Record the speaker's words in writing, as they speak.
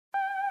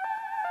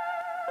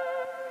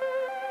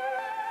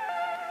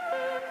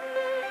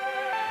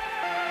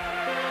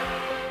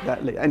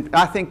And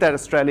I think that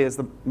Australia is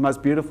the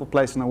most beautiful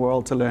place in the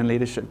world to learn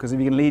leadership, because if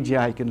you can lead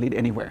here, you can lead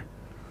anywhere.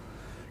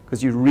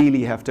 Because you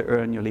really have to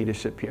earn your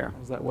leadership here. How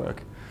does that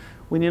work?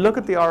 When you look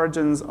at the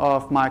origins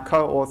of my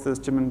co-authors,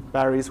 Jim and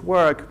Barry's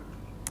work,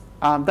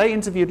 they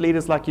interviewed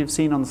leaders like you've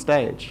seen on the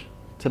stage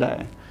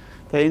today.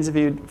 They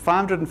interviewed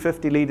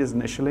 550 leaders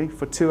initially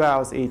for 2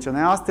 hours each, and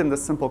they asked them the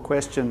simple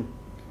question,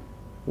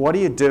 what are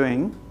you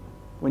doing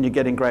when you're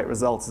getting great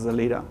results as a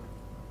leader?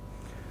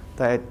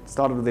 They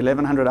started with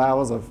 1,100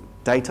 hours of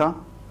data,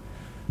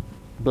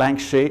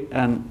 blank sheet,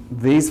 and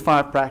these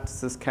 5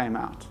 practices came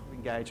out.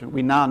 Engagement.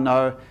 We now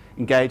know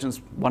engagement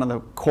is one of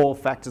the core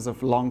factors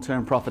of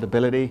long-term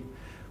profitability.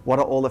 What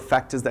are all the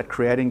factors that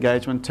create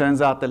engagement?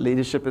 Turns out that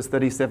leadership is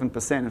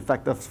 37%. In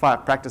fact, the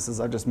 5 practices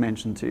I just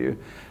mentioned to you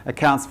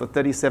accounts for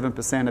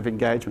 37% of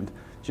engagement.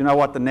 Do you know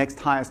what the next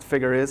highest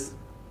figure is?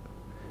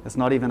 It's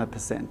not even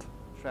 1%.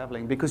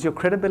 Traveling, because your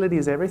credibility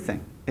is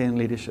everything in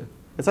leadership.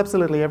 It's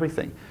absolutely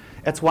everything.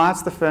 It's why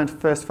it's the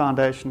first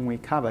foundation we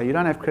cover. You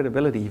don't have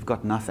credibility, you've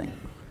got nothing.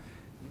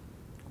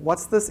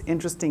 What's this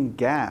interesting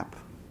gap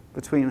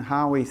between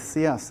how we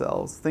see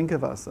ourselves, think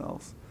of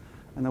ourselves,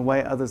 and the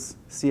way others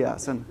see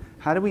us? And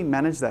how do we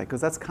manage that? Because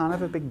that's kind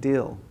of a big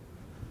deal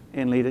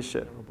in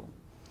leadership.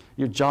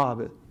 Your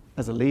job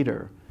as a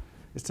leader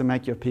is to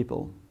make your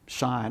people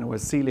shine. Or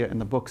as Celia in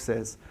the book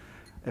says,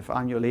 if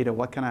I'm your leader,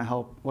 what can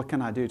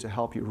I do to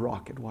help you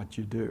rock at what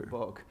you do?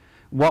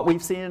 What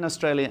we've seen in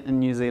Australia and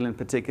New Zealand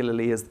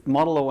particularly is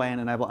model a way and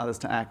enable others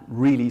to act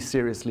really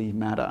seriously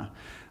matter.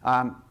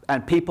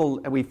 And people,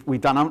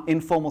 we've done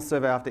informal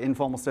survey after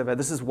informal survey.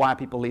 This is why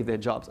people leave their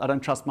jobs. I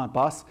don't trust my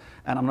boss,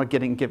 and I'm not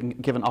getting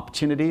given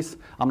opportunities.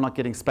 I'm not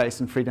getting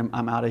space and freedom.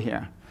 I'm out of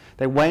here.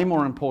 They're way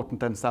more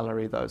important than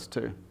salary, those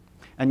two.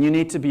 And you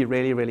need to be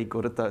really, really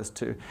good at those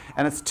two.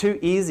 And it's too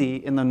easy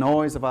in the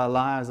noise of our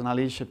lives and our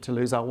leadership to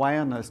lose our way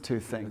on those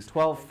two things.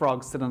 12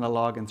 frogs sit in a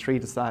log and 3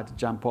 decide to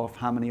jump off.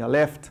 How many are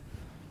left?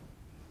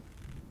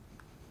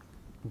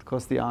 Of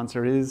course, the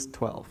answer is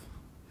 12.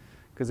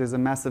 Because there's a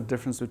massive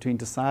difference between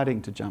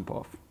deciding to jump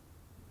off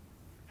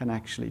and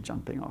actually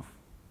jumping off.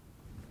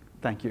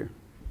 Thank you.